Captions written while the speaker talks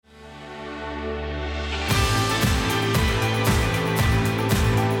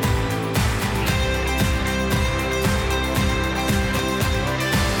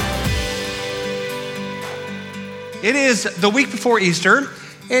It is the week before Easter,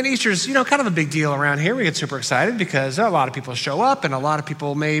 and Easter's, kind of a big deal around here. We get super excited because a lot of people show up, and a lot of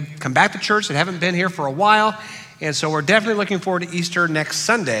people may come back to church that haven't been here for a while, and so we're definitely looking forward to Easter next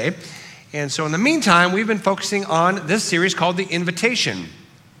Sunday. And so in the meantime, we've been focusing on this series called The Invitation,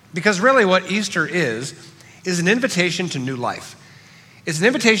 because really what Easter is an invitation to new life. It's an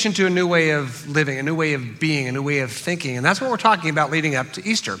invitation to a new way of living, a new way of being, a new way of thinking, and that's what we're talking about leading up to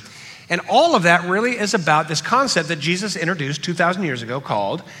Easter. And all of that really is about this concept that Jesus introduced 2,000 years ago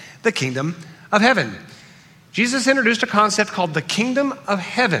called the kingdom of heaven. Jesus introduced a concept called the kingdom of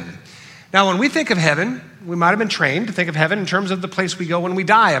heaven. Now, when we think of heaven, we might have been trained to think of heaven in terms of the place we go when we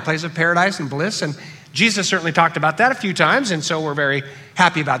die, a place of paradise and bliss. And Jesus certainly talked about that a few times, and so we're very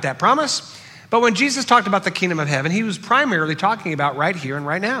happy about that promise. But when Jesus talked about the kingdom of heaven, he was primarily talking about right here and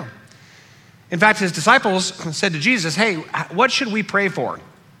right now. In fact, his disciples said to Jesus, "Hey, what should we pray for?"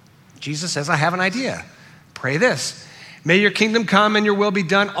 Jesus says, "I have an idea. Pray this. May your kingdom come and your will be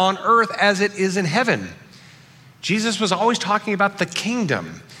done on earth as it is in heaven." Jesus was always talking about the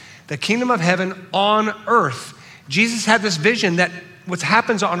kingdom of heaven on earth. Jesus had this vision that what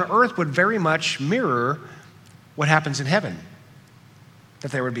happens on earth would very much mirror what happens in heaven.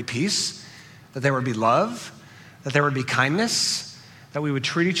 That there would be peace, that there would be love, that there would be kindness, that we would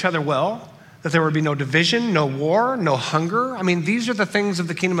treat each other well, that there would be no division, no war, no hunger. I mean, these are the things of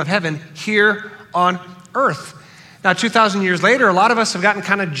the kingdom of heaven here on earth. Now, 2,000 years later, a lot of us have gotten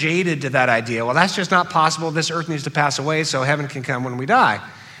kind of jaded to that idea. Well, that's just not possible. This earth needs to pass away so heaven can come when we die.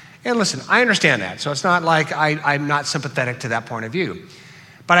 And listen, I understand that. So it's not like I'm not sympathetic to that point of view.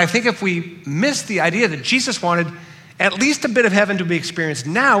 But I think if we miss the idea that Jesus wanted at least a bit of heaven to be experienced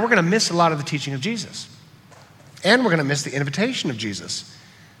now, we're going to miss a lot of the teaching of Jesus. And we're going to miss the invitation of Jesus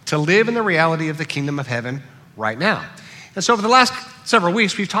to live in the reality of the kingdom of heaven right now. And so over the last several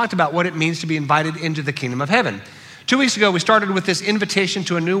weeks, we've talked about what it means to be invited into the kingdom of heaven. 2 weeks ago, we started with this invitation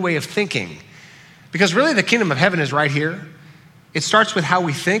to a new way of thinking. Because really, the kingdom of heaven is right here. It starts with how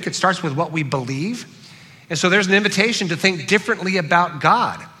we think. It starts with what we believe. And so there's an invitation to think differently about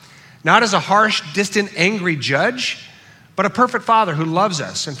God. Not as a harsh, distant, angry judge, but a perfect Father who loves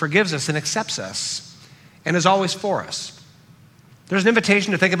us and forgives us and accepts us and is always for us. There's an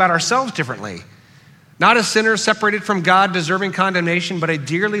invitation to think about ourselves differently. Not as sinners separated from God, deserving condemnation, but a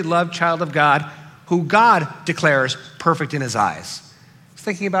dearly loved child of God who God declares perfect in his eyes. It's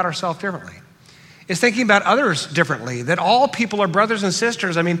thinking about ourselves differently. It's thinking about others differently, that all people are brothers and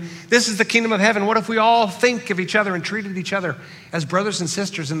sisters. I mean, this is the kingdom of heaven. What if we all think of each other and treated each other as brothers and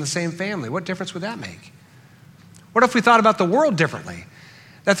sisters in the same family? What difference would that make? What if we thought about the world differently?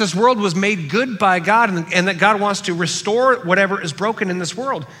 That this world was made good by God and that God wants to restore whatever is broken in this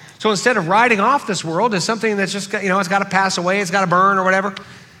world. So instead of writing off this world as something that's just, it's got to pass away, it's got to burn or whatever,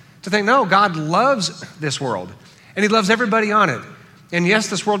 to think, no, God loves this world and he loves everybody on it. And yes,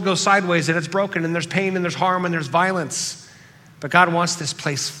 this world goes sideways and it's broken and there's pain and there's harm and there's violence. But God wants this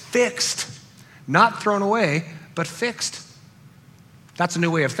place fixed, not thrown away, but fixed. That's a new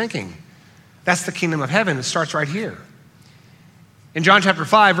way of thinking. That's the kingdom of heaven. It starts right here. In John chapter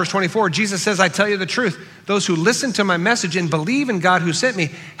 5, verse 24, Jesus says, "I tell you the truth, those who listen to my message and believe in God who sent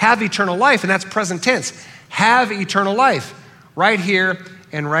me have eternal life." And that's present tense. Have eternal life right here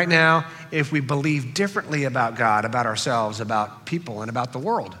and right now if we believe differently about God, about ourselves, about people, and about the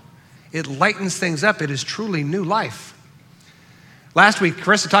world. It lightens things up. It is truly new life. Last week,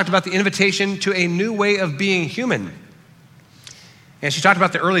 Carissa talked about the invitation to a new way of being human. And she talked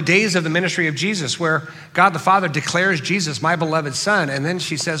about the early days of the ministry of Jesus where God the Father declares Jesus, my beloved son. And then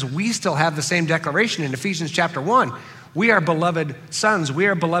she says, we still have the same declaration in Ephesians chapter 1. We are beloved sons. We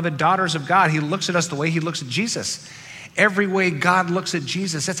are beloved daughters of God. He looks at us the way he looks at Jesus. Every way God looks at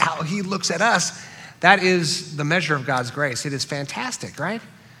Jesus, that's how he looks at us. That is the measure of God's grace. It is fantastic, right?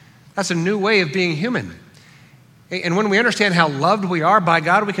 That's a new way of being human. And when we understand how loved we are by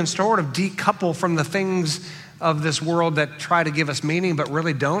God, we can sort of decouple from the things of this world that try to give us meaning but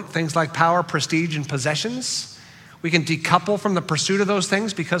really don't. Things like power, prestige, and possessions. We can decouple from the pursuit of those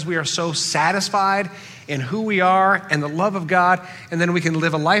things because we are so satisfied in who we are and the love of God, and then we can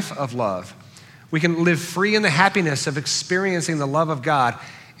live a life of love. We can live free in the happiness of experiencing the love of God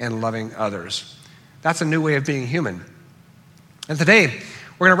and loving others. That's a new way of being human. And today,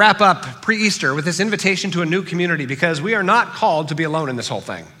 we're going to wrap up pre-Easter with this invitation to a new community because we are not called to be alone in this whole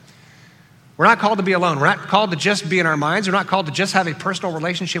thing. We're not called to be alone. We're not called to just be in our minds. We're not called to just have a personal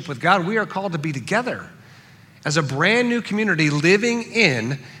relationship with God. We are called to be together as a brand new community living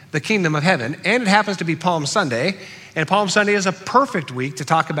in the kingdom of heaven. And it happens to be Palm Sunday. And Palm Sunday is a perfect week to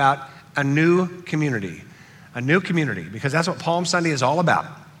talk about a new community, because that's what Palm Sunday is all about.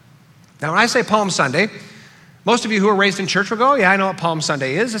 Now, when I say Palm Sunday, Most of you who are raised in church will go, yeah, I know what Palm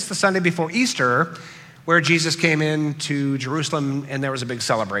Sunday is. It's the Sunday before Easter where Jesus came into Jerusalem and there was a big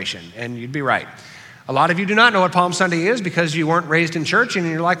celebration. And you'd be right. A lot of you do not know what Palm Sunday is because you weren't raised in church and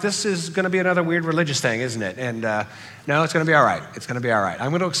you're like, this is going to be another weird religious thing, isn't it? And no, it's going to be all right. It's going to be all right. I'm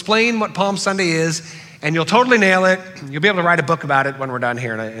going to explain what Palm Sunday is and you'll totally nail it. You'll be able to write a book about it when we're done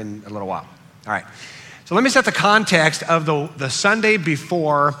here in a little while. All right. So let me set the context of the Sunday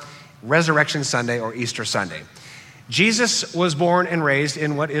before Resurrection Sunday or Easter Sunday. Jesus was born and raised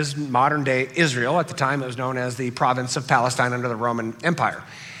in what is modern-day Israel. At the time, it was known as the province of Palestine under the Roman Empire.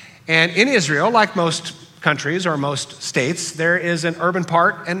 And in Israel, like most countries or most states, there is an urban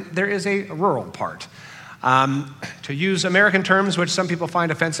part and there is a rural part. To use American terms, which some people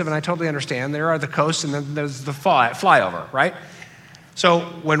find offensive, and I totally understand, there are the coasts and then there's the flyover, right? So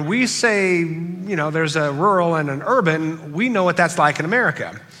when we say, there's a rural and an urban, we know what that's like in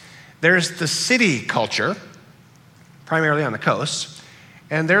America. There's the city culture, primarily on the coasts,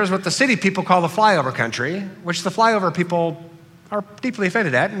 and there's what the city people call the flyover country, which the flyover people are deeply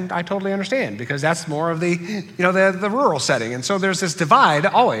offended at, and I totally understand, because that's more of the rural setting. And so there's this divide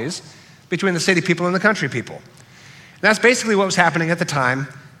always between the city people and the country people. And that's basically what was happening at the time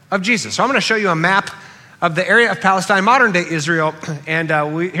of Jesus. So I'm going to show you a map of the area of Palestine, modern-day Israel, and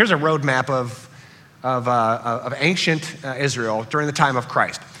here's a road map of ancient Israel during the time of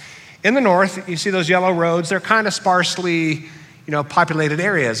Christ. In the north, you see those yellow roads. They're kind of sparsely, populated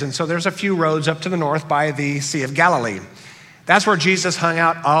areas. And so there's a few roads up to the north by the Sea of Galilee. That's where Jesus hung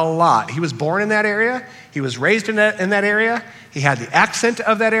out a lot. He was born in that area. He was raised in that area. He had the accent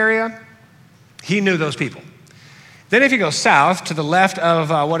of that area. He knew those people. Then if you go south to the left of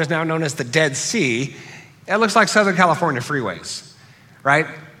what is now known as the Dead Sea, it looks like Southern California freeways, right?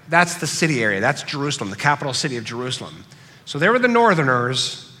 That's the city area. That's Jerusalem, the capital city of Jerusalem. So there were the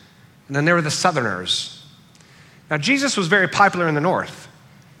northerners, and then there were the southerners. Now, Jesus was very popular in the north.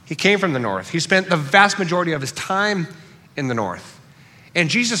 He came from the north. He spent the vast majority of his time in the north. And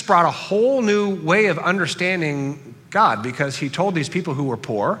Jesus brought a whole new way of understanding God because he told these people who were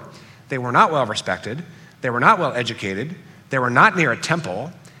poor, they were not well respected, they were not well educated, they were not near a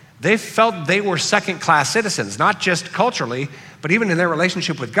temple. They felt they were second-class citizens, not just culturally, but even in their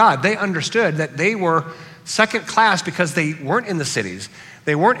relationship with God. They understood that they were second class because they weren't in the cities.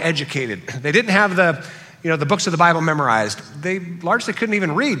 They weren't educated. They didn't have the books of the Bible memorized. They largely couldn't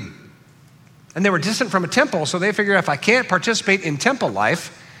even read. And they were distant from a temple, so they figured if I can't participate in temple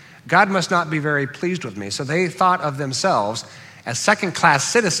life, God must not be very pleased with me. So they thought of themselves as second-class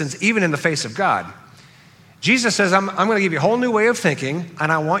citizens, even in the face of God. Jesus says, I'm going to give you a whole new way of thinking,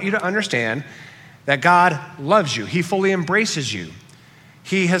 and I want you to understand that God loves you. He fully embraces you.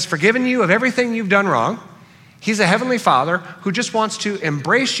 He has forgiven you of everything you've done wrong. He's a heavenly Father who just wants to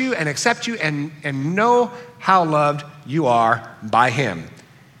embrace you and accept you and know how loved you are by him.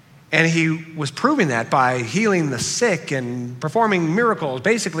 And he was proving that by healing the sick and performing miracles,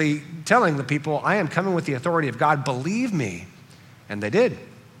 basically telling the people, I am coming with the authority of God, believe me. And they did.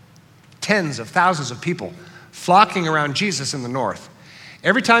 Tens of thousands of people flocking around Jesus in the north.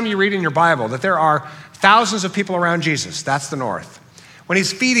 Every time you read in your Bible that there are thousands of people around Jesus, that's the north. When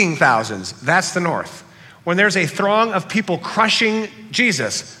he's feeding thousands, that's the north. When there's a throng of people crushing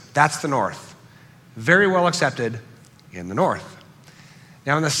Jesus, that's the north. Very well accepted in the north.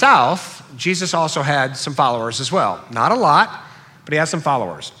 Now in the south, Jesus also had some followers as well. Not a lot, but he had some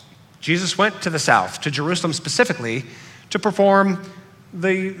followers. Jesus went to the south, to Jerusalem specifically, to perform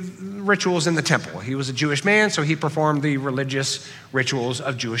the rituals in the temple. He was a Jewish man, so he performed the religious rituals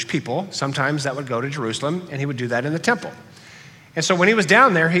of Jewish people. Sometimes that would go to Jerusalem, and he would do that in the temple. And so when he was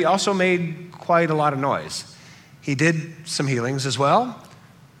down there, he also made quite a lot of noise. He did some healings as well.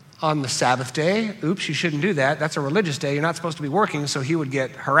 On the Sabbath day, oops, you shouldn't do that. That's a religious day. You're not supposed to be working. So he would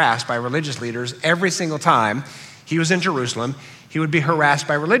get harassed by religious leaders every single time he was in Jerusalem. He would be harassed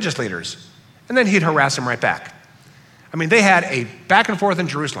by religious leaders, and then he'd harass them right back. I mean, they had a back and forth in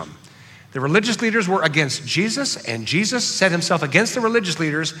Jerusalem. The religious leaders were against Jesus, and Jesus set himself against the religious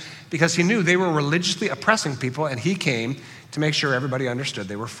leaders because he knew they were religiously oppressing people, and he came to make sure everybody understood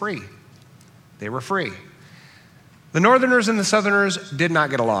they were free. They were free. The northerners and the southerners did not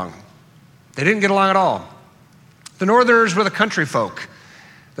get along. They didn't get along at all. The northerners were the country folk.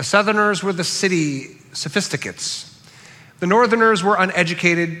 The southerners were the city sophisticates. The northerners were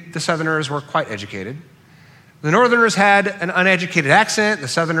uneducated. The southerners were quite educated. The northerners had an uneducated accent. The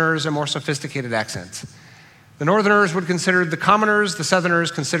southerners a more sophisticated accent. The northerners would consider the commoners. The southerners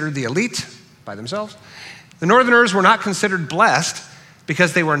considered the elite by themselves. The northerners were not considered blessed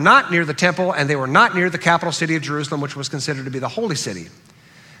because they were not near the temple and they were not near the capital city of Jerusalem, which was considered to be the holy city.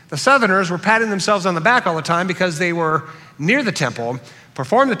 The Southerners were patting themselves on the back all the time because they were near the temple,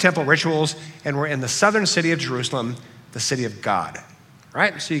 performed the temple rituals, and were in the southern city of Jerusalem, the city of God,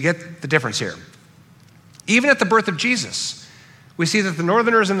 right? So you get the difference here. Even at the birth of Jesus, we see that the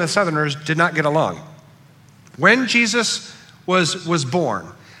Northerners and the Southerners did not get along. When Jesus was born,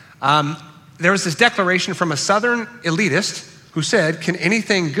 there was this declaration from a Southern elitist who said, "Can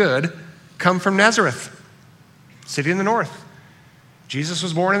anything good come from Nazareth, city in the north?" Jesus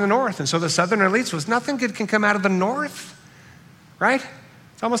was born in the north, and so the Southern elites was, nothing good can come out of the north, right?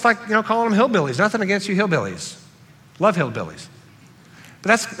 It's almost like, calling them hillbillies. Nothing against you hillbillies. Love hillbillies.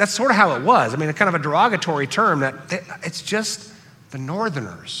 But that's sort of how it was. I mean, kind of a derogatory term that it's just the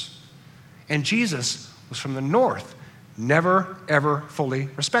Northerners. And Jesus was from the north, never, ever fully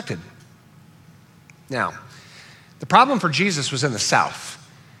respected. Now, the problem for Jesus was in the south.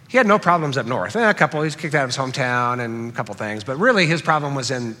 He had no problems up north. He's kicked out of his hometown and a couple things, but really his problem was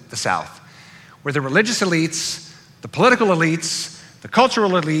in the south, where the religious elites, the political elites, the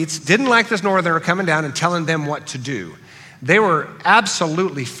cultural elites didn't like this northerner coming down and telling them what to do. They were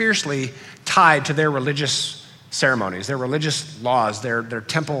absolutely fiercely tied to their religious ceremonies, their religious laws, their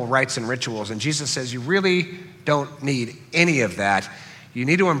temple rites and rituals. And Jesus says, you really don't need any of that. You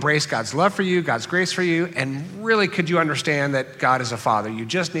need to embrace God's love for you, God's grace for you, and really could you understand that God is a father? You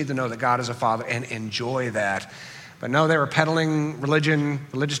just need to know that God is a father and enjoy that. But no, they were peddling religion,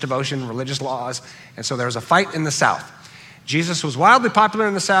 religious devotion, religious laws, and so there was a fight in the south. Jesus was wildly popular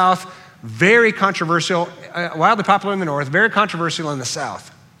in the south, very controversial, wildly popular in the north, very controversial in the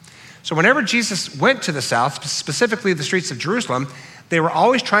south. So whenever Jesus went to the south, specifically the streets of Jerusalem, they were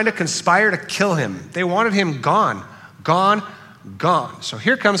always trying to conspire to kill him. They wanted him gone. So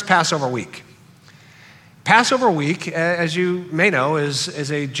here comes Passover week. Passover week, as you may know,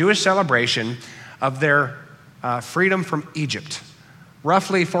 is a Jewish celebration of their freedom from Egypt.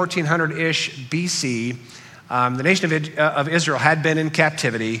 Roughly 1400-ish BC, the nation of Israel had been in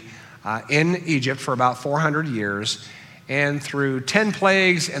captivity in Egypt for about 400 years, and through 10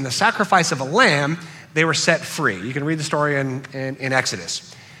 plagues and the sacrifice of a lamb, they were set free. You can read the story in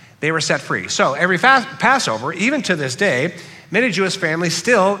Exodus. They were set free. So every Passover, even to this day, many Jewish families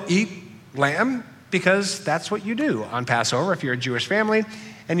still eat lamb because that's what you do on Passover if you're a Jewish family,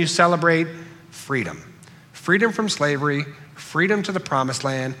 and you celebrate freedom. Freedom from slavery, freedom to the promised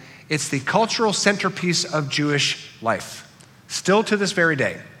land. It's the cultural centerpiece of Jewish life, still to this very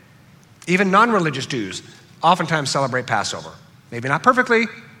day. Even non-religious Jews oftentimes celebrate Passover. Maybe not perfectly,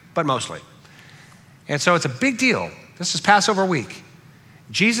 but mostly. And so it's a big deal. This is Passover week.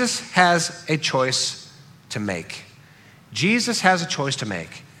 Jesus has a choice to make. Jesus has a choice to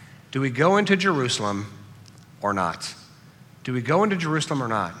make. Do we go into Jerusalem or not? Do we go into Jerusalem or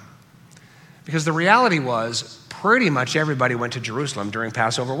not? Because the reality was pretty much everybody went to Jerusalem during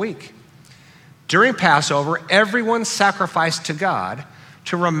Passover week. During Passover, everyone sacrificed to God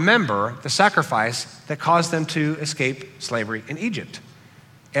to remember the sacrifice that caused them to escape slavery in Egypt.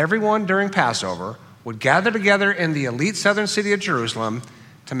 Everyone during Passover would gather together in the elite southern city of Jerusalem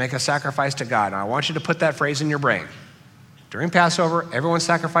to make a sacrifice to God. Now, I want you to put that phrase in your brain. During Passover, everyone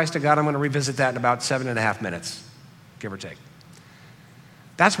sacrificed to God. I'm going to revisit that in about 7.5 minutes, give or take.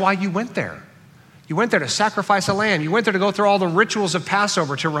 That's why you went there. You went there to sacrifice a lamb. You went there to go through all the rituals of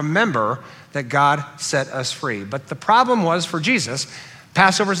Passover to remember that God set us free. But the problem was for Jesus,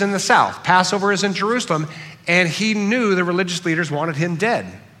 Passover's in the south. Passover is in Jerusalem, and he knew the religious leaders wanted him dead.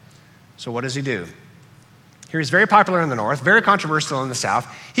 So what does he do? Here he's very popular in the north, very controversial in the south.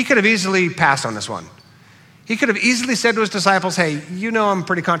 He could have easily passed on this one. He could have easily said to his disciples, hey, you know I'm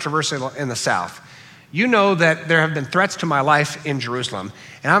pretty controversial in the south. You know that there have been threats to my life in Jerusalem,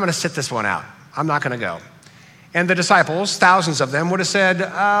 and I'm going to sit this one out. I'm not going to go. And the disciples, thousands of them, would have said,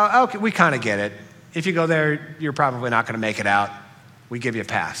 okay, we kind of get it. If you go there, you're probably not going to make it out. We give you a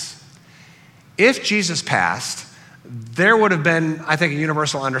pass. If Jesus passed, there would have been, I think, a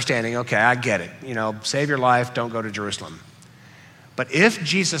universal understanding, okay, I get it. Save your life, don't go to Jerusalem. But if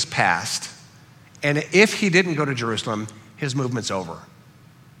Jesus passed, and if he didn't go to Jerusalem, his movement's over.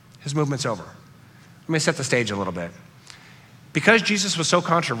 His movement's over. Let me set the stage a little bit. Because Jesus was so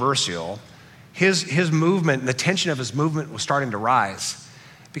controversial, his movement, the tension of his movement was starting to rise.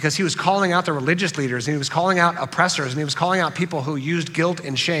 Because he was calling out the religious leaders, and he was calling out oppressors, and he was calling out people who used guilt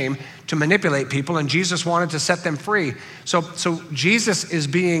and shame to manipulate people, and Jesus wanted to set them free. So Jesus is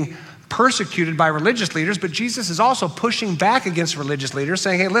being persecuted by religious leaders, but Jesus is also pushing back against religious leaders,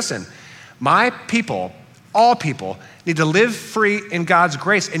 saying, hey, listen, my people, all people, need to live free in God's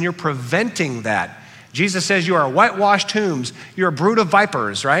grace, and you're preventing that. Jesus says you are whitewashed tombs, you're a brood of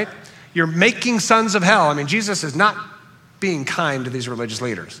vipers, right? You're making sons of hell. I mean, Jesus is not being kind to these religious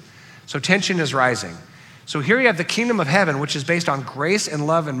leaders. So tension is rising. So here you have the kingdom of heaven, which is based on grace and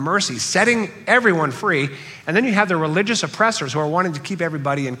love and mercy, setting everyone free. And then you have the religious oppressors who are wanting to keep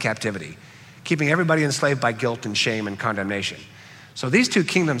everybody in captivity, keeping everybody enslaved by guilt and shame and condemnation. So these two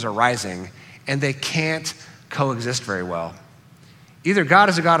kingdoms are rising, and they can't coexist very well. Either God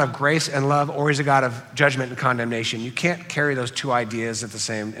is a God of grace and love, or he's a God of judgment and condemnation. You can't carry those two ideas at the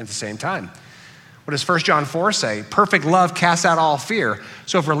same time. What does 1 John 4 say? Perfect love casts out all fear.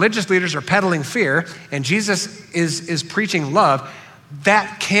 So if religious leaders are peddling fear and Jesus is preaching love,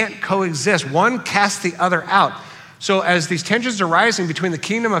 that can't coexist. One casts the other out. So as these tensions are rising between the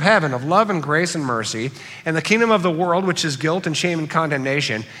kingdom of heaven, of love and grace and mercy, and the kingdom of the world, which is guilt and shame and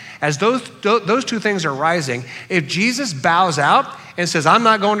condemnation, as those two things are rising, if Jesus bows out and says, I'm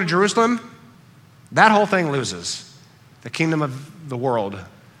not going to Jerusalem, that whole thing loses. The kingdom of the world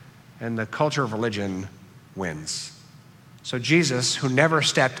and the culture of religion wins. So Jesus, who never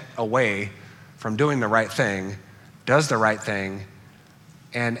stepped away from doing the right thing, does the right thing,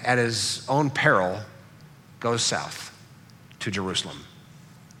 and at his own peril, goes south to Jerusalem.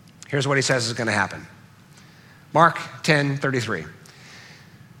 Here's what he says is going to happen. Mark 10:33.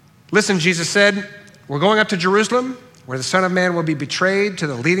 Listen, Jesus said, we're going up to Jerusalem, where the Son of Man will be betrayed to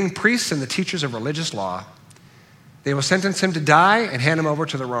the leading priests and the teachers of religious law. They will sentence him to die and hand him over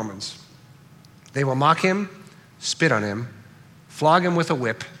to the Romans. They will mock him, spit on him, flog him with a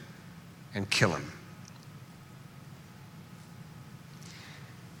whip, and kill him.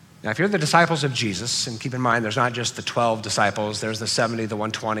 Now, if you're the disciples of Jesus, and keep in mind, there's not just the 12 disciples, there's the 70, the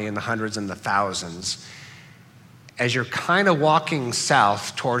 120, and the hundreds and the thousands. As you're kind of walking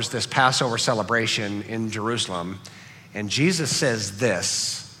south towards this Passover celebration in Jerusalem, and Jesus says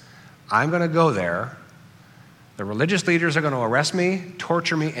this, I'm going to go there. The religious leaders are going to arrest me,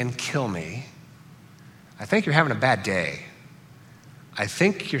 torture me, and kill me. I think you're having a bad day. I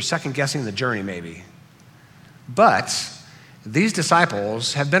think you're second-guessing the journey, maybe. But these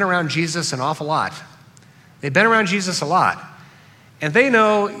disciples have been around Jesus an awful lot. They've been around Jesus a lot. And they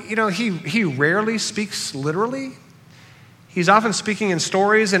know, he rarely speaks literally. He's often speaking in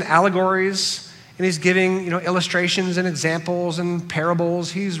stories and allegories, and he's giving, illustrations and examples and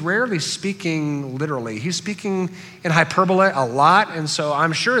parables. He's rarely speaking literally. He's speaking in hyperbole a lot, and so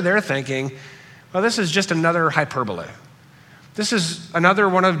I'm sure they're thinking, well, this is just another hyperbole. This is another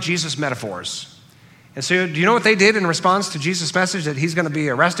one of Jesus' metaphors. And so do you know what they did in response to Jesus' message that he's going to be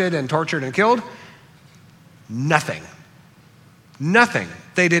arrested and tortured and killed? Nothing. Nothing.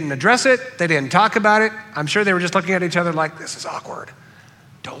 They didn't address it. They didn't talk about it. I'm sure they were just looking at each other like, this is awkward.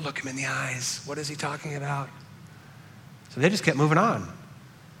 Don't look him in the eyes. What is he talking about? So they just kept moving on.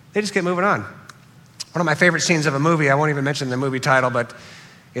 One of my favorite scenes of a movie, I won't even mention the movie title, but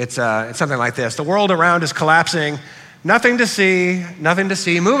it's something like this. The world around is collapsing. Nothing to see.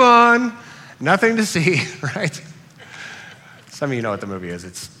 Move on. Nothing to see, right? Some of you know what the movie is.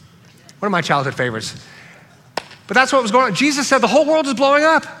 It's one of my childhood favorites. But that's what was going on. Jesus said the whole world is blowing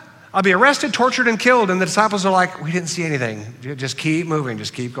up. I'll be arrested, tortured, and killed. And the disciples are like, we didn't see anything. Just keep moving.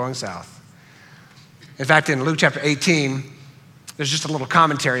 Just keep going south. In fact, in Luke chapter 18, there's just a little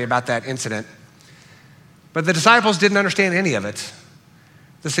commentary about that incident. But the disciples didn't understand any of it.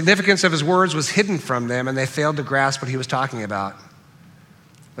 The significance of his words was hidden from them, and they failed to grasp what he was talking about.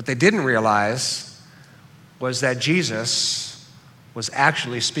 What they didn't realize was that Jesus was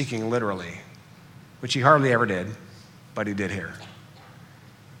actually speaking literally, which he hardly ever did, but he did here.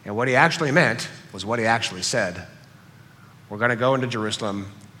 And what he actually meant was what he actually said. We're going to go into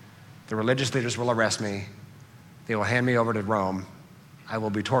Jerusalem. The religious leaders will arrest me. They will hand me over to Rome. I will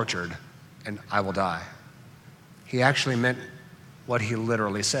be tortured, and I will die. He actually meant what he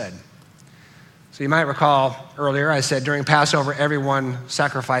literally said. So you might recall earlier I said during Passover, everyone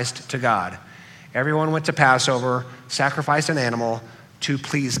sacrificed to God. Everyone went to Passover, sacrificed an animal to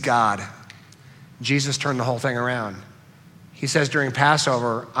please God. Jesus turned the whole thing around. He says during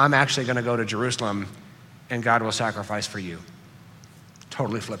Passover, I'm actually going to go to Jerusalem and God will sacrifice for you.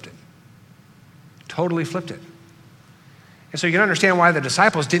 Totally flipped it. And so you can understand why the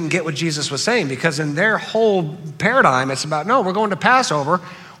disciples didn't get what Jesus was saying, because in their whole paradigm, it's about, no, we're going to Passover.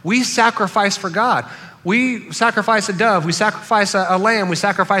 We sacrifice for God. We sacrifice a dove. We sacrifice a lamb. We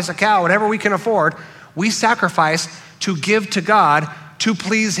sacrifice a cow, whatever we can afford. We sacrifice to give to God to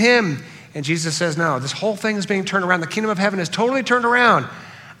please him. And Jesus says, no, this whole thing is being turned around. The kingdom of heaven is totally turned around.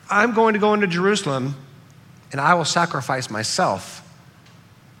 I'm going to go into Jerusalem and I will sacrifice myself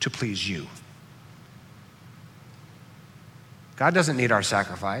to please you. God doesn't need our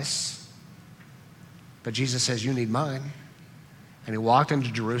sacrifice, but Jesus says, you need mine. And he walked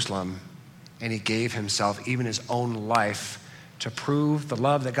into Jerusalem and he gave himself, even his own life, to prove the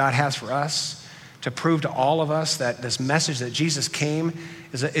love that God has for us, to prove to all of us that this message that Jesus came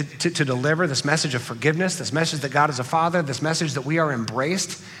is to deliver, this message of forgiveness, this message that God is a father, this message that we are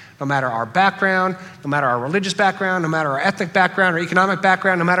embraced, no matter our background, no matter our religious background, no matter our ethnic background or economic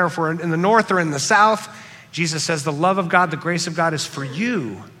background, no matter if we're in the north or in the south. Jesus says the love of God, the grace of God is for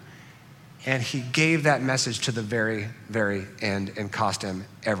you. And he gave that message to the very, very end and cost him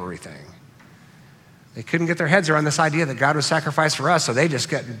everything. They couldn't get their heads around this idea that God was sacrificed for us, so they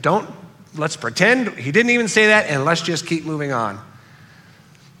just let's pretend he didn't even say that, and let's just keep moving on.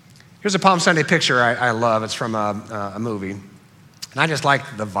 Here's a Palm Sunday picture I love. It's from a movie. And I just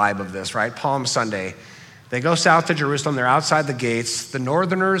like the vibe of this, right? Palm Sunday. They go south to Jerusalem. They're outside the gates. The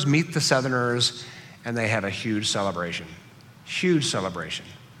northerners meet the southerners, and they have a huge celebration. Huge celebration.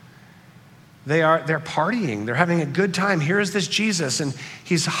 They're partying. They're having a good time. Here is this Jesus, and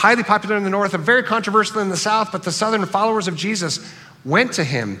he's highly popular in the north and very controversial in the south, but the southern followers of Jesus went to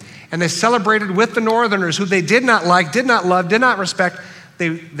him, and they celebrated with the northerners who they did not like, did not love, did not respect.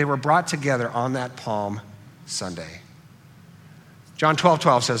 They were brought together on that Palm Sunday. John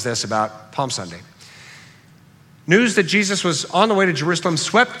 12:12 says this about Palm Sunday. News that Jesus was on the way to Jerusalem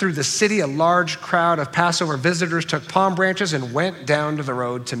swept through the city. A large crowd of Passover visitors took palm branches and went down to the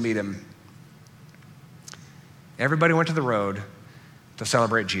road to meet him. Everybody went to the road to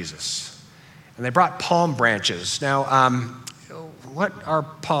celebrate Jesus. And they brought palm branches. Now, what are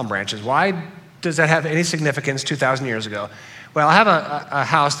palm branches? Why does that have any significance 2,000 years ago? Well, I have a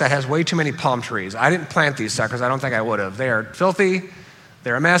house that has way too many palm trees. I didn't plant these suckers. I don't think I would have. They are filthy.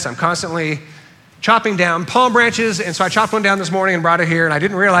 They're a mess. I'm constantly chopping down palm branches. And so I chopped one down this morning and brought it here. And I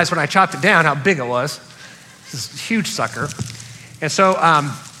didn't realize when I chopped it down how big it was. This huge sucker. And so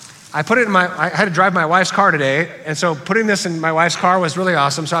I put it in I had to drive my wife's car today. And so putting this in my wife's car was really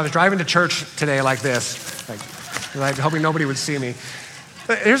awesome. So I was driving to church today like this, like hoping nobody would see me.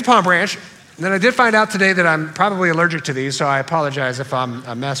 But here's a palm branch. And then I did find out today that I'm probably allergic to these, so I apologize if I'm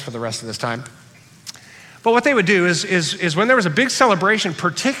a mess for the rest of this time. But what they would do is when there was a big celebration,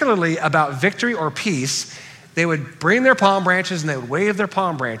 particularly about victory or peace, they would bring their palm branches and they would wave their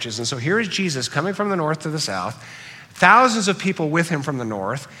palm branches. And so here is Jesus coming from the north to the south, thousands of people with him from the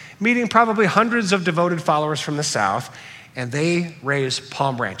north, meeting probably hundreds of devoted followers from the south, and they raise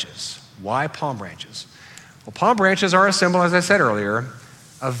palm branches. Why palm branches? Well, palm branches are a symbol, as I said earlier,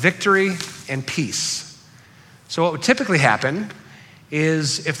 of victory and peace. So what would typically happen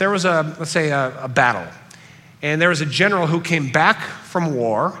is if there was let's say a battle, and there was a general who came back from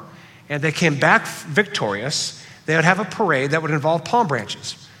war, and they came back victorious, they would have a parade that would involve palm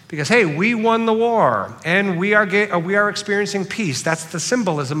branches. Because, hey, we won the war, and we are experiencing peace. That's the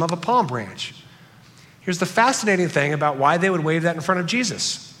symbolism of a palm branch. Here's the fascinating thing about why they would wave that in front of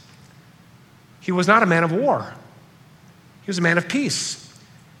Jesus. He was not a man of war. He was a man of peace.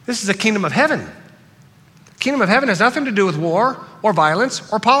 This is the kingdom of heaven. The kingdom of heaven has nothing to do with war or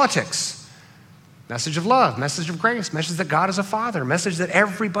violence or politics. Message of love, message of grace, message that God is a father, message that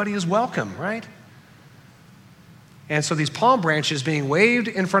everybody is welcome, right? And so these palm branches being waved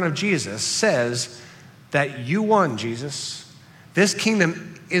in front of Jesus says that you won, Jesus. This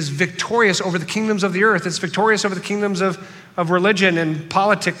kingdom is victorious over the kingdoms of the earth. It's victorious over the kingdoms of religion and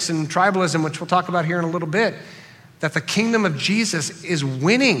politics and tribalism, which we'll talk about here in a little bit. That the kingdom of Jesus is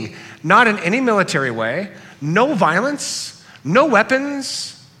winning, not in any military way, no violence, no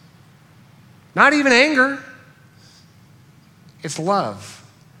weapons, not even anger. It's love.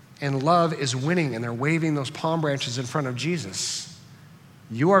 And love is winning, and they're waving those palm branches in front of Jesus.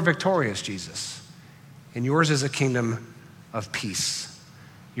 You are victorious, Jesus, and yours is a kingdom of peace.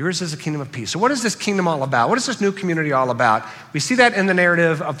 Yours is a kingdom of peace. So what is this kingdom all about? What is this new community all about? We see that in the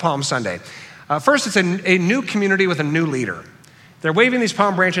narrative of Palm Sunday. First, it's a new community with a new leader. They're waving these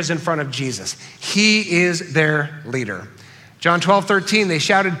palm branches in front of Jesus. He is their leader. John 12:13, they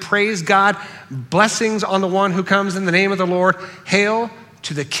shouted, "Praise God, blessings on the one who comes in the name of the Lord. Hail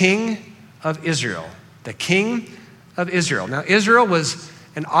to the King of Israel." The King of Israel. Now, Israel was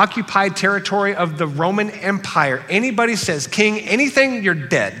an occupied territory of the Roman Empire. Anybody says king, anything, you're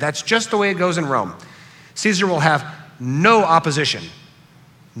dead. That's just the way it goes in Rome. Caesar will have no opposition.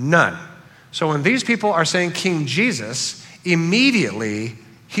 None. So when these people are saying King Jesus, immediately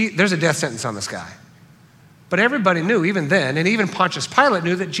there's a death sentence on this guy. But everybody knew, even then, and even Pontius Pilate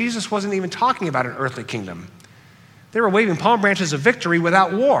knew that Jesus wasn't even talking about an earthly kingdom. They were waving palm branches of victory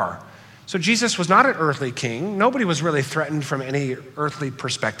without war. So Jesus was not an earthly king. Nobody was really threatened from any earthly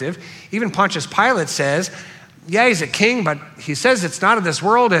perspective. Even Pontius Pilate says, yeah, he's a king, but he says it's not of this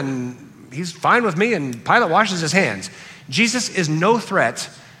world, and he's fine with me, and Pilate washes his hands. Jesus is no threat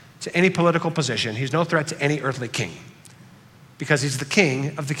to any political position. He's no threat to any earthly king because he's the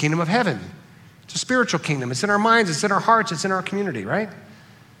king of the kingdom of heaven. It's a spiritual kingdom. It's in our minds, it's in our hearts, it's in our community, right?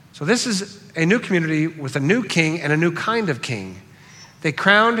 So this is a new community with a new king and a new kind of king. They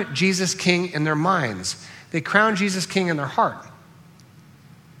crowned Jesus king in their minds. They crowned Jesus king in their heart.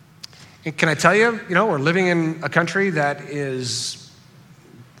 And can I tell you, we're living in a country that is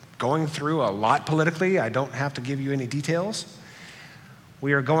going through a lot politically. I don't have to give you any details.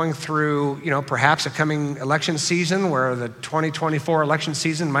 We are going through, perhaps a coming election season where the 2024 election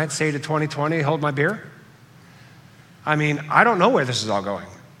season might say to 2020, hold my beer. I mean, I don't know where this is all going,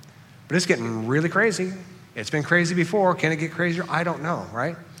 but it's getting really crazy. It's been crazy before. Can it get crazier? I don't know,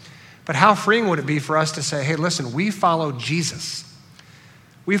 right? But how freeing would it be for us to say, hey, listen, we follow Jesus.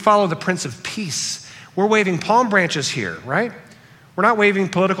 We follow the Prince of Peace. We're waving palm branches here, right? We're not waving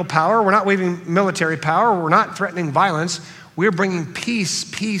political power. We're not waving military power. We're not threatening violence. We're bringing peace,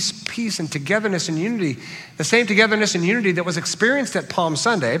 peace, peace, and togetherness and unity. The same togetherness and unity that was experienced at Palm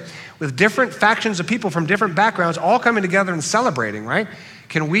Sunday with different factions of people from different backgrounds all coming together and celebrating, right?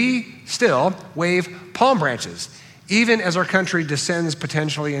 Can we still wave palm branches, even as our country descends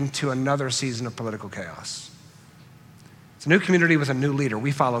potentially into another season of political chaos? It's a new community with a new leader.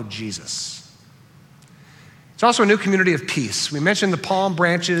 We follow Jesus. It's also a new community of peace. We mentioned the palm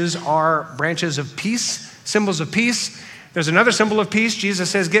branches are branches of peace, symbols of peace. There's another symbol of peace. Jesus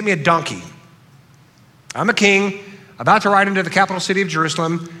says, get me a donkey. I'm a king, about to ride into the capital city of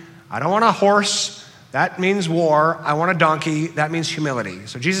Jerusalem. I don't want a horse. That means war. I want a donkey. That means humility.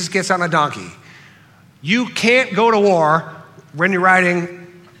 So Jesus gets on a donkey. You can't go to war when you're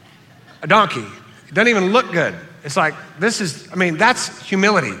riding a donkey. It doesn't even look good. It's like, that's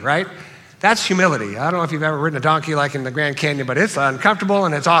humility, right? That's humility. I don't know if you've ever ridden a donkey like in the Grand Canyon, but it's uncomfortable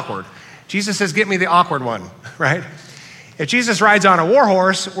and it's awkward. Jesus says, get me the awkward one, right? If Jesus rides on a war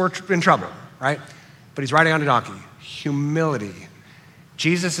horse, we're in trouble, right? But he's riding on a donkey. Humility.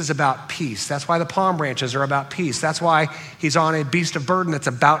 Jesus is about peace. That's why the palm branches are about peace. That's why he's on a beast of burden that's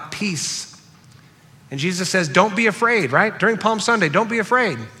about peace. And Jesus says, don't be afraid, right? During Palm Sunday, don't be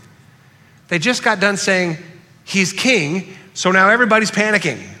afraid. They just got done saying, he's king, so now everybody's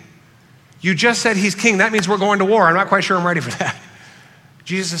panicking. You just said he's king. That means we're going to war. I'm not quite sure I'm ready for that.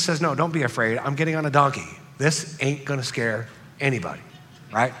 Jesus says, no, don't be afraid. I'm getting on a donkey. This ain't going to scare anybody,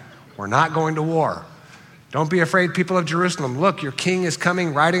 right? We're not going to war. Don't be afraid, people of Jerusalem. Look, your king is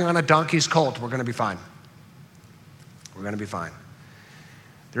coming riding on a donkey's colt. We're going to be fine. We're going to be fine.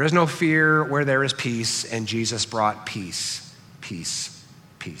 There is no fear where there is peace, and Jesus brought peace, peace,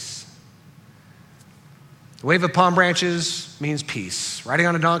 peace. The wave of palm branches means peace. Riding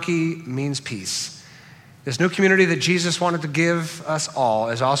on a donkey means peace. This new community that Jesus wanted to give us all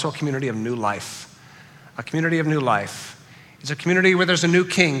is also a community of new life. A community of new life. It's a community where there's a new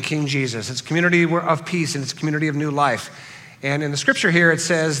king, King Jesus. It's a community of peace, and it's a community of new life. And in the scripture here, it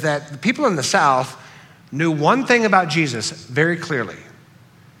says that the people in the South knew one thing about Jesus very clearly.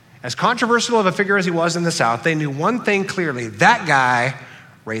 As controversial of a figure as he was in the South, they knew one thing clearly. That guy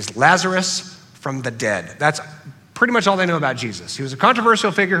raised Lazarus from the dead. That's pretty much all they knew about Jesus. He was a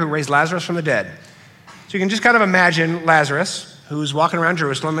controversial figure who raised Lazarus from the dead. So you can just kind of imagine Lazarus, who's walking around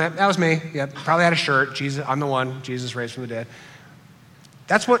Jerusalem. That was me. Yeah, probably had a shirt. Jesus, I'm the one. Jesus raised from the dead.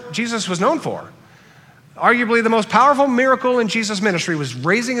 That's what Jesus was known for. Arguably the most powerful miracle in Jesus' ministry was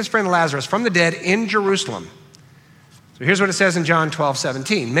raising his friend Lazarus from the dead in Jerusalem. So here's what it says in John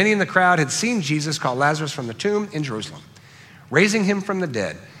 12:17. Many in the crowd had seen Jesus call Lazarus from the tomb in Jerusalem, raising him from the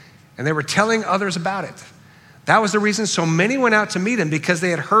dead, and they were telling others about it. That was the reason so many went out to meet him, because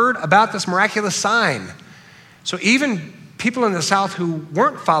they had heard about this miraculous sign. So even people in the South who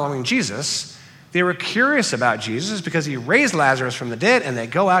weren't following Jesus, they were curious about Jesus because he raised Lazarus from the dead, and they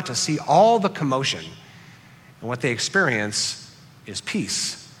go out to see all the commotion. And what they experience is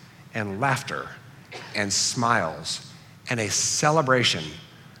peace and laughter and smiles and a celebration.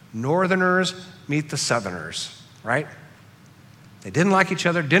 Northerners meet the Southerners, right? They didn't like each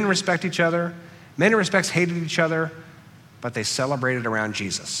other, didn't respect each other. Many respects hated each other, but they celebrated around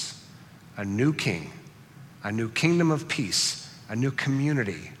Jesus, a new king, a new kingdom of peace, a new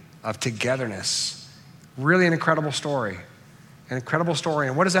community of togetherness. Really an incredible story, an incredible story.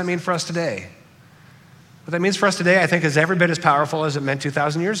 And what does that mean for us today? What that means for us today, I think, is every bit as powerful as it meant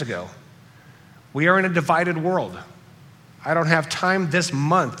 2,000 years ago. We are in a divided world. I don't have time this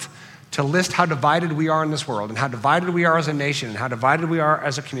month to list how divided we are in this world and how divided we are as a nation and how divided we are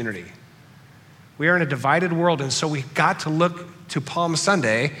as a community. We are in a divided world, and so we've got to look to Palm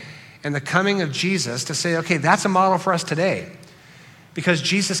Sunday and the coming of Jesus to say, okay, that's a model for us today. Because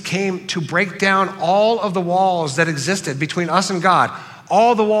Jesus came to break down all of the walls that existed between us and God,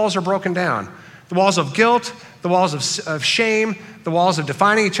 all the walls are broken down. The walls of guilt, the walls of shame, the walls of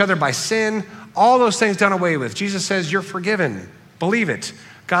defining each other by sin, all those things done away with. Jesus says, you're forgiven. Believe it.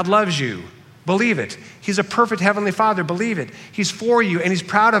 God loves you. Believe it. He's a perfect heavenly Father. Believe it. He's for you and he's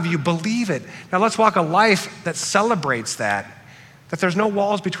proud of you. Believe it. Now let's walk a life that celebrates that there's no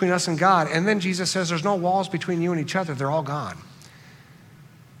walls between us and God. And then Jesus says there's no walls between you and each other. They're all gone.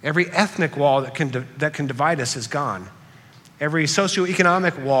 Every ethnic wall that can divide us is gone. Every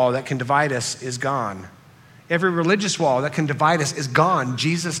socioeconomic wall that can divide us is gone. Every religious wall that can divide us is gone.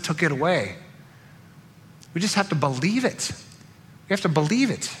 Jesus took it away. We just have to believe it. We have to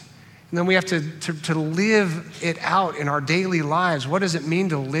believe it. And then we have to live it out in our daily lives. What does it mean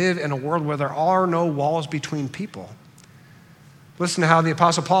to live in a world where there are no walls between people? Listen to how the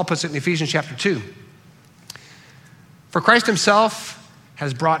Apostle Paul puts it in Ephesians chapter 2. For Christ himself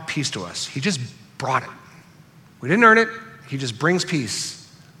has brought peace to us. He just brought it. We didn't earn it. He just brings peace.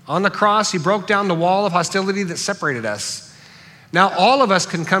 On the cross, he broke down the wall of hostility that separated us. Now all of us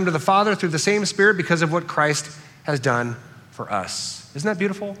can come to the Father through the same Spirit because of what Christ has done for us. Isn't that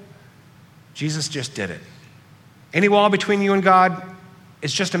beautiful? Jesus just did it. Any wall between you and God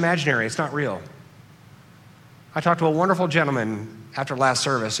is just imaginary. It's not real. I talked to a wonderful gentleman after last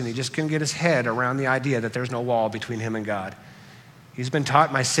service, and he just couldn't get his head around the idea that there's no wall between him and God. He's been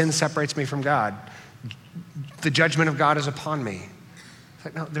taught my sin separates me from God. The judgment of God is upon me. It's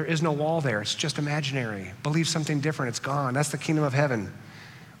like, no, there is no wall there. It's just imaginary. Believe something different. It's gone. That's the kingdom of heaven.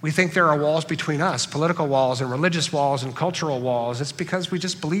 We think there are walls between us, political walls and religious walls and cultural walls. It's because we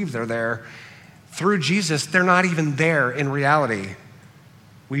just believe they're there. Through Jesus, they're not even there in reality.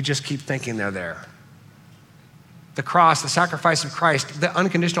 We just keep thinking they're there. The cross, the sacrifice of Christ, the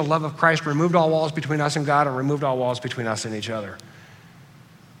unconditional love of Christ removed all walls between us and God and removed all walls between us and each other.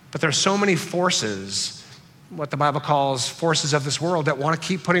 But there's so many forces, what the Bible calls forces of this world, that want to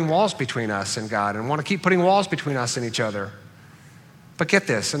keep putting walls between us and God and want to keep putting walls between us and each other. But get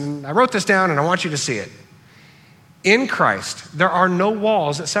this, and I wrote this down and I want you to see it. In Christ, there are no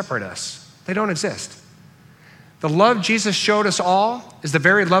walls that separate us. They don't exist. The love Jesus showed us all is the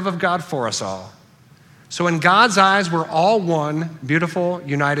very love of God for us all. So in God's eyes, we're all one beautiful,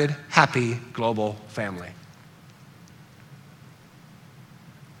 united, happy, global family.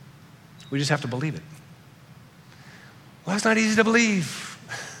 We just have to believe it. Well, it's not easy to believe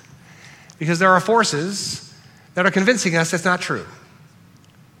because there are forces that are convincing us that's not true.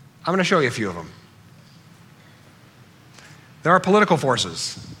 I'm going to show you a few of them. There are political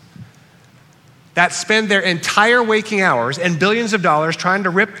forces that spend their entire waking hours and billions of dollars trying to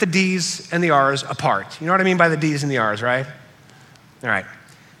rip the D's and the R's apart. You know what I mean by the D's and the R's, right? All right.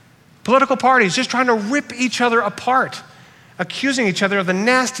 Political parties just trying to rip each other apart, accusing each other of the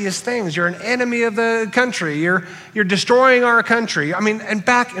nastiest things. You're an enemy of the country. You're destroying our country. I mean, and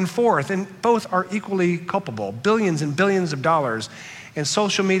back and forth, and both are equally culpable. Billions and billions of dollars and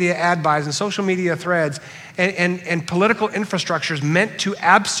social media ad buys and social media threads and political infrastructures meant to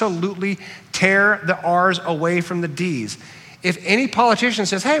absolutely tear the R's away from the D's. If any politician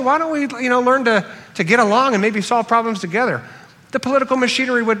says, hey, why don't we learn to get along and maybe solve problems together, the political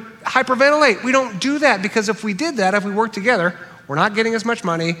machinery would hyperventilate. We don't do that because if we did that, if we worked together, we're not getting as much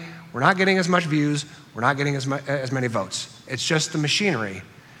money, we're not getting as much views, we're not getting as many votes. It's just the machinery.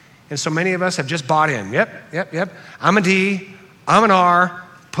 And so many of us have just bought in. Yep. I'm a D, I'm an R,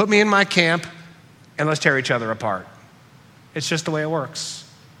 put me in my camp, and let's tear each other apart. It's just the way it works.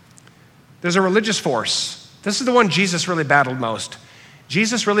 There's a religious force. This is the one Jesus really battled most.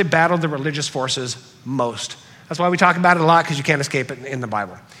 Jesus really battled the religious forces most. That's why we talk about it a lot, because you can't escape it in the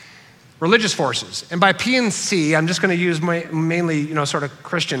Bible. Religious forces. And by P and C, I'm just going to use mainly, sort of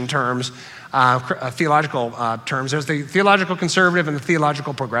Christian terms, theological terms. There's the theological conservative and the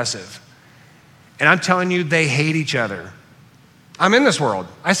theological progressive. And I'm telling you, they hate each other. I'm in this world.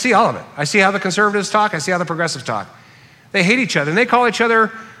 I see all of it. I see how the conservatives talk. I see how the progressives talk. They hate each other, and they call each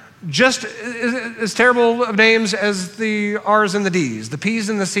other just as terrible of names as the R's and the D's. The P's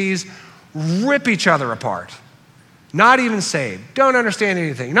and the C's rip each other apart. Not even saved. Don't understand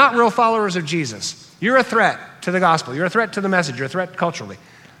anything. Not real followers of Jesus. You're a threat to the gospel. You're a threat to the message. You're a threat culturally.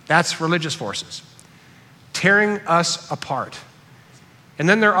 That's religious forces tearing us apart. And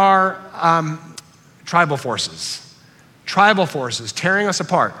then there are tribal forces. Tribal forces tearing us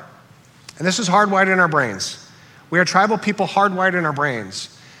apart. And this is hardwired in our brains. We are tribal people hardwired in our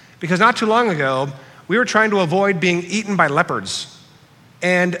brains. Because not too long ago, we were trying to avoid being eaten by leopards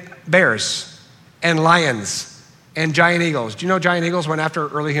and bears and lions and giant eagles. Do you know giant eagles went after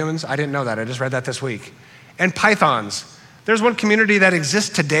early humans? I didn't know that. I just read that this week. And pythons. There's one community that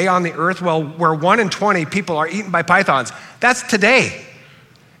exists today on the earth where 1 in 20 people are eaten by pythons. That's today.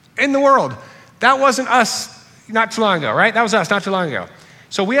 in the world. That wasn't us not too long ago, right? That was us not too long ago.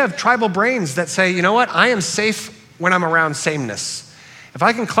 So we have tribal brains that say, you know what? I am safe when I'm around sameness. If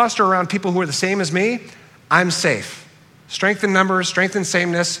I can cluster around people who are the same as me, I'm safe. Strength in numbers, strength in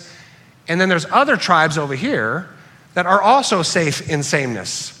sameness. And then there's other tribes over here that are also safe in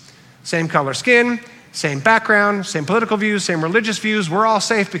sameness. Same color skin, same background, same political views, same religious views. We're all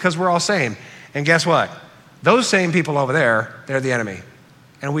safe because we're all same. And guess what? Those same people over there, they're the enemy.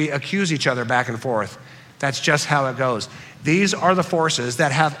 And we accuse each other back and forth. That's just how it goes. These are the forces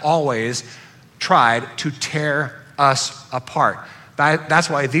that have always tried to tear us apart. That's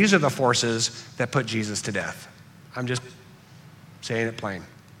why these are the forces that put Jesus to death. I'm just saying it plain.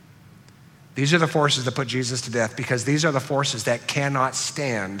 These are the forces that put Jesus to death because these are the forces that cannot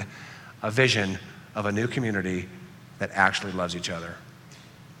stand a vision of a new community that actually loves each other.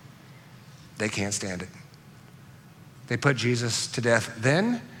 They can't stand it. They put Jesus to death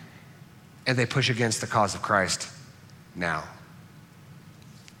then, and they push against the cause of Christ now.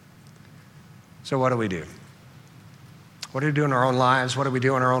 So what do we do? What do we do in our own lives? What do we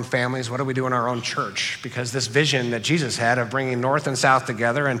do in our own families? What do we do in our own church? Because this vision that Jesus had of bringing North and South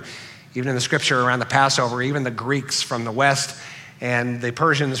together, and even in the scripture around the Passover, even the Greeks from the West and the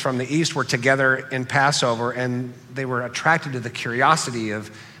Persians from the East were together in Passover, and they were attracted to the curiosity of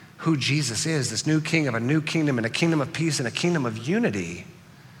who Jesus is, this new king of a new kingdom and a kingdom of peace and a kingdom of unity.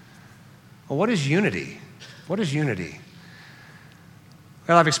 Well, what is unity? What is unity?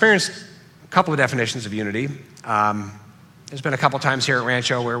 Well, I've experienced a couple of definitions of unity. There's been a couple times here at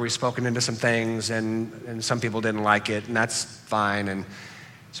Rancho where we've spoken into some things and some people didn't like it, and that's fine. And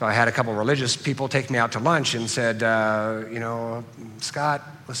so I had a couple of religious people take me out to lunch and said, Scott,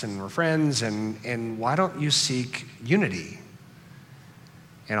 listen, we're friends, and why don't you seek unity?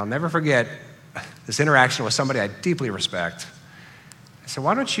 And I'll never forget this interaction with somebody I deeply respect. I said,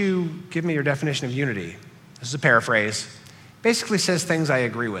 why don't you give me your definition of unity? This is a paraphrase. Basically says things I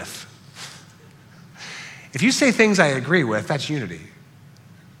agree with. If you say things I agree with, that's unity.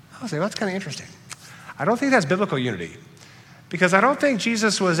 I'll say, well, that's kind of interesting. I don't think that's biblical unity. Because I don't think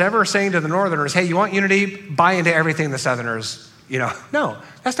Jesus was ever saying to the Northerners, hey, you want unity? Buy into everything the Southerners, No,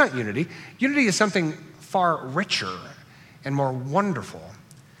 that's not unity. Unity is something far richer and more wonderful.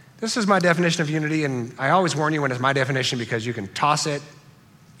 This is my definition of unity, and I always warn you when it's my definition because you can toss it,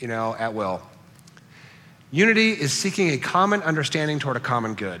 at will. Unity is seeking a common understanding toward a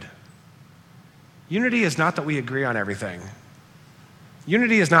common good. Unity is not that we agree on everything.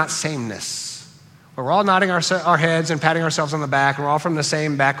 Unity is not sameness, where we're all nodding our heads and patting ourselves on the back, and we're all from the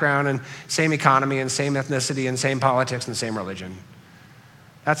same background and same economy and same ethnicity and same politics and same religion.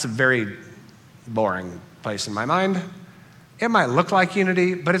 That's a very boring place in my mind. It might look like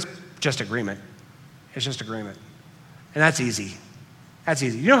unity, but it's just agreement. It's just agreement. And that's easy. That's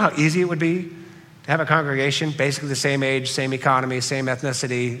easy. You know how easy it would be to have a congregation basically the same age, same economy, same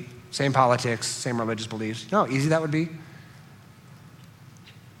ethnicity, same politics, same religious beliefs? You know how easy that would be?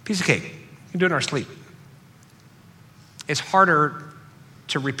 Piece of cake. You can do it in our sleep. It's harder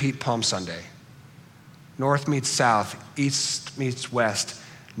to repeat Palm Sunday. North meets south, east meets west,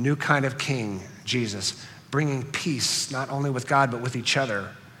 new kind of king, Jesus, bringing peace not only with God but with each other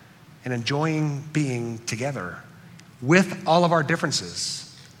and enjoying being together with all of our differences.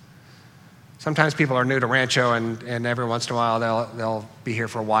 Sometimes people are new to Rancho and every once in a while they'll be here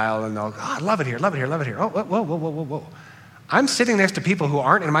for a while and they'll go, I love it here, love it here, love it here. Oh, whoa. I'm sitting next to people who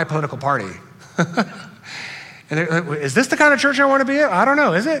aren't in my political party. And is this the kind of church I want to be in? I don't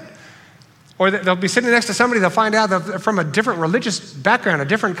know, is it? Or they'll be sitting next to somebody, they'll find out that they're from a different religious background, a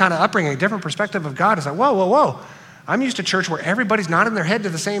different kind of upbringing, a different perspective of God. It's like, whoa. I'm used to church where everybody's nodding their head to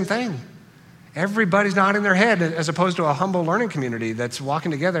the same thing. Everybody's nodding their head as opposed to a humble learning community that's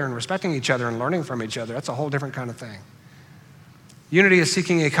walking together and respecting each other and learning from each other. That's a whole different kind of thing. Unity is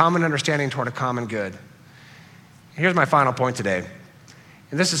seeking a common understanding toward a common good. Here's my final point today.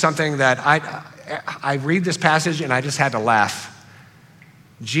 And this is something that I read this passage and I just had to laugh.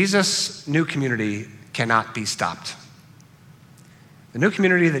 Jesus' new community cannot be stopped. The new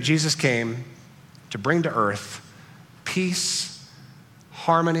community that Jesus came to bring to earth, peace,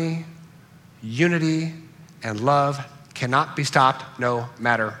 harmony, unity, and love cannot be stopped no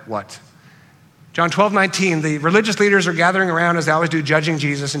matter what. John 12:19, the religious leaders are gathering around as they always do, judging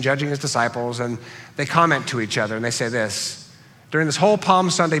Jesus and judging his disciples, and they comment to each other and they say this. During this whole Palm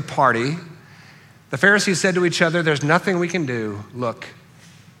Sunday party, the Pharisees said to each other, there's nothing we can do. Look,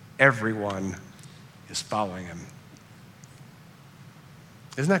 everyone is following him.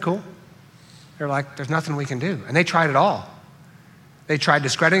 Isn't that cool? They're like, there's nothing we can do. And they tried it all. They tried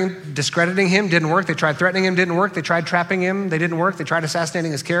discrediting him, didn't work. They tried threatening him, didn't work. They tried trapping him, they didn't work. They tried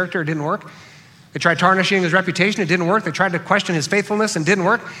assassinating his character, it didn't work. They tried tarnishing his reputation, it didn't work. They tried to question his faithfulness and didn't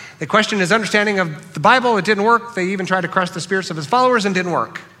work. They questioned his understanding of the Bible, it didn't work. They even tried to crush the spirits of his followers and didn't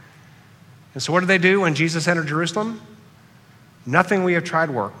work. And so what did they do when Jesus entered Jerusalem? Nothing we have tried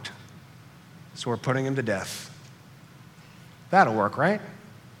worked. So we're putting him to death. That'll work, right?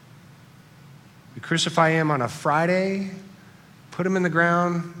 We crucify him on a Friday, put him in the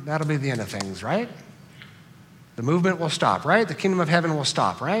ground, that'll be the end of things, right? The movement will stop, right? The kingdom of heaven will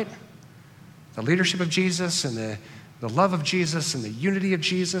stop, right? The leadership of Jesus and the love of Jesus and the unity of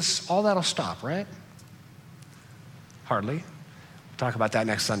Jesus, all that'll stop, right? Hardly. We'll talk about that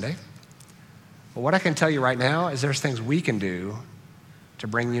next Sunday. But what I can tell you right now is there's things we can do to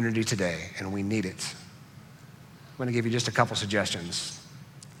bring unity today, and we need it. I'm going to give you just a couple suggestions.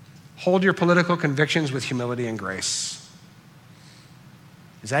 Hold your political convictions with humility and grace.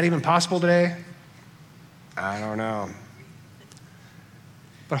 Is that even possible today? I don't know.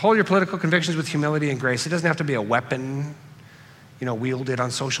 But hold your political convictions with humility and grace. It doesn't have to be a weapon, wielded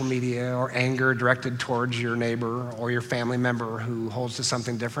on social media, or anger directed towards your neighbor or your family member who holds to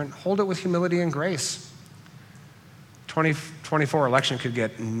something different. Hold it with humility and grace. 2024 election could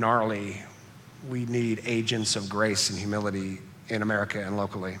get gnarly. We need agents of grace and humility in America and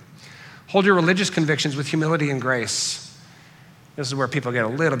locally. Hold your religious convictions with humility and grace. This is where people get a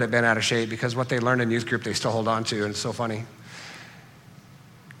little bit bent out of shape because what they learned in youth group, they still hold on to, and it's so funny.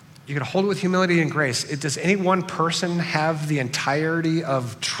 You can hold it with humility and grace. Does any one person have the entirety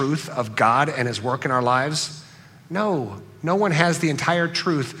of truth of God and his work in our lives? No. No one has the entire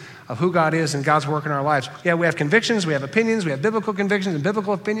truth of who God is and God's work in our lives. Yeah, we have convictions, we have opinions, we have biblical convictions and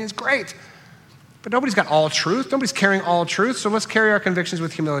biblical opinions. Great. But nobody's got all truth. Nobody's carrying all truth. So let's carry our convictions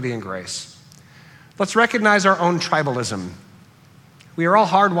with humility and grace. Let's recognize our own tribalism. We are all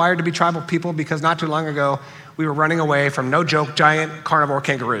hardwired to be tribal people because not too long ago, we were running away from, no joke, giant carnivore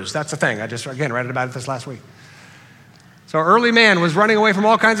kangaroos. That's the thing. I just, again, read about it this last week. So early man was running away from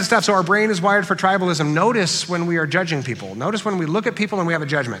all kinds of stuff, so our brain is wired for tribalism. Notice when we are judging people. Notice when we look at people and we have a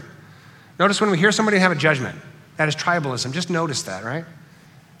judgment. Notice when we hear somebody and have a judgment. That is tribalism. Just notice that, right?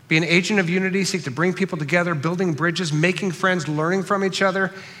 Be an agent of unity, seek to bring people together, building bridges, making friends, learning from each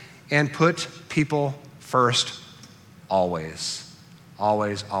other, and put people first always.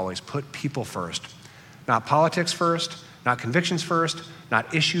 Always, always. Put people first. Not politics first, not convictions first,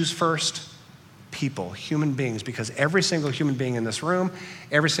 not issues first. People, human beings, because every single human being in this room,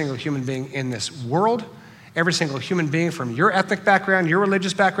 every single human being in this world, every single human being from your ethnic background, your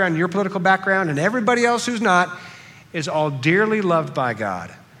religious background, your political background, and everybody else who's not, is all dearly loved by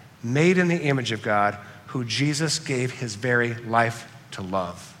God, made in the image of God, who Jesus gave his very life to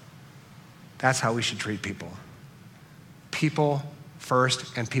love. That's how we should treat people. People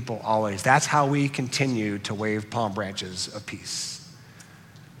first and people always. That's how we continue to wave palm branches of peace.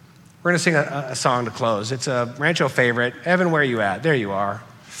 We're going to sing a song to close. It's a Rancho favorite. Evan, where are you at? There you are.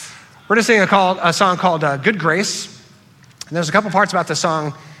 We're going to sing a song called Good Grace. And there's a couple parts about the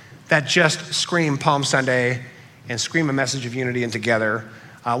song that just scream Palm Sunday and scream a message of unity and together.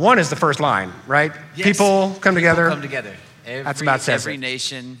 One is the first line, right? Yes. People come together. People come together. That's about says every it.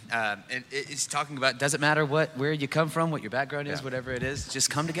 nation. And it's talking about, doesn't matter where you come from, what your background is, whatever it is,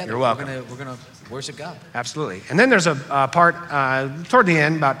 just come together. You're welcome. We're gonna worship God. Absolutely. And then there's a part toward the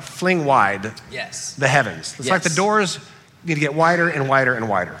end about fling wide the heavens. It's like the doors need to get wider and wider and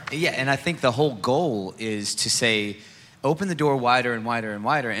wider. Yeah, and I think the whole goal is to say, open the door wider and wider and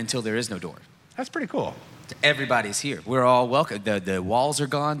wider until there is no door. That's pretty cool. Everybody's here. We're all welcome. The walls are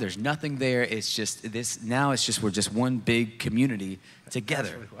gone. There's nothing there. It's just this. Now it's just we're just one big community together.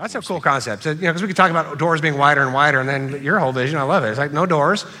 That's, really cool. That's a cool concept. So, because we could talk about doors being wider and wider, and then your whole vision, I love it. It's like no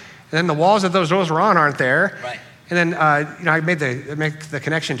doors, and then the walls that those doors were on aren't there. Right. And then I make the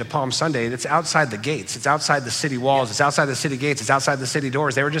connection to Palm Sunday. It's outside the gates. It's outside the city walls. Yeah. It's outside the city gates. It's outside the city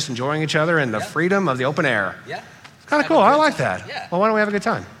doors. They were just enjoying each other in the freedom of the open air. Yeah. It's kind of cool. I like that. Yeah. Well, why don't we have a good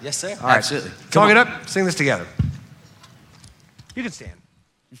time? Yes, sir. All right. Absolutely. Come on, get up. Sing this together. You can stand.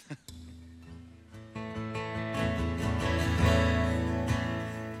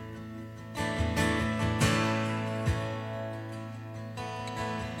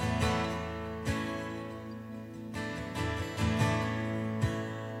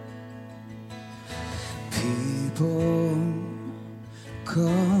 People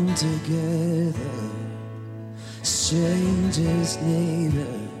come together, strangers,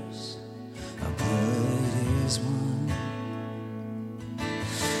 neighbors, our blood is one.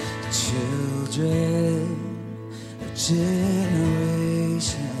 Children of generations,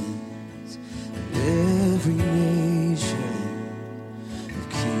 of every nation,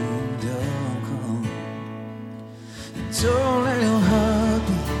 Don't let your heart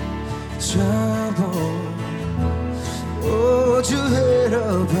be troubled. Hold your head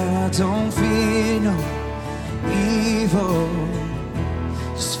up high, don't fear no evil.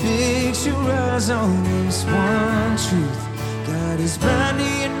 Just fix your eyes on this one truth. God is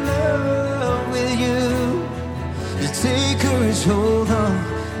madly in love with you. Just take courage, hold on,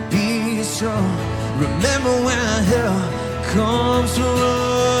 be strong. Remember when hell comes around.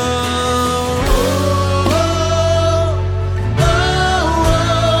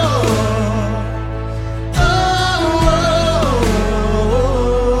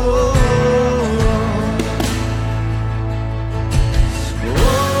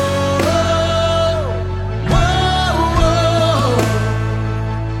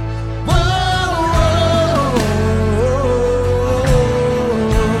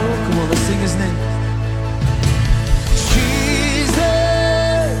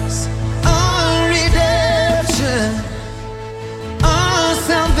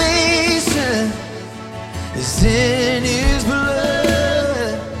 In his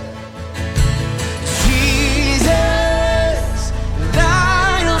blood, Jesus,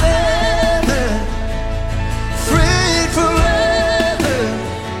 Light of heaven, freed forever,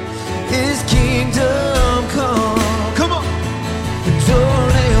 his kingdom come. Come on, don't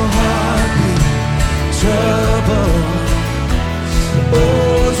let your heart be troubled.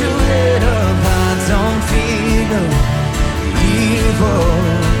 Hold your head up high, don't fear no evil.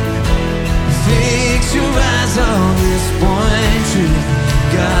 Fix your eyes on this one truth.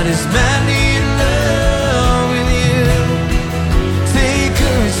 God is madly in love with you. Take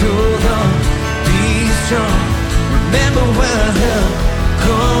courage, hold on, be strong. Remember where help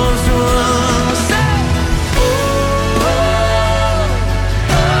comes from. Say, oh, oh,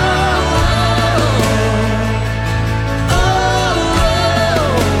 oh, oh,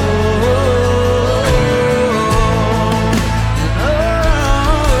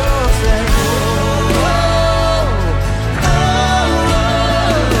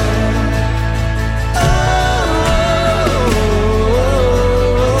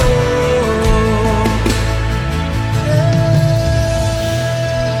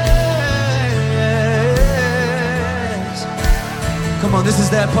 Come on, this is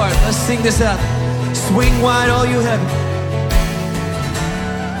that part. Let's sing this out. Swing wide, all you heaven.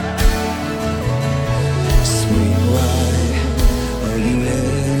 Swing wide, all you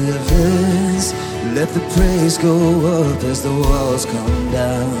heavens. Let the praise go up as the walls come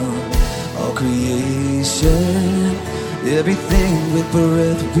down. All creation, everything with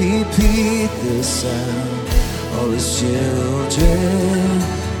breath, repeat the sound. All his children,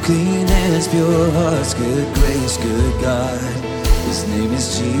 clean hands, pure hearts, good grace, good God. His name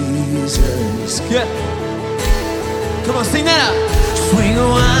is Jesus. Yeah. Come on, sing that out. Swing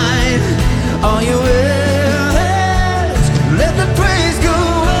wide, all you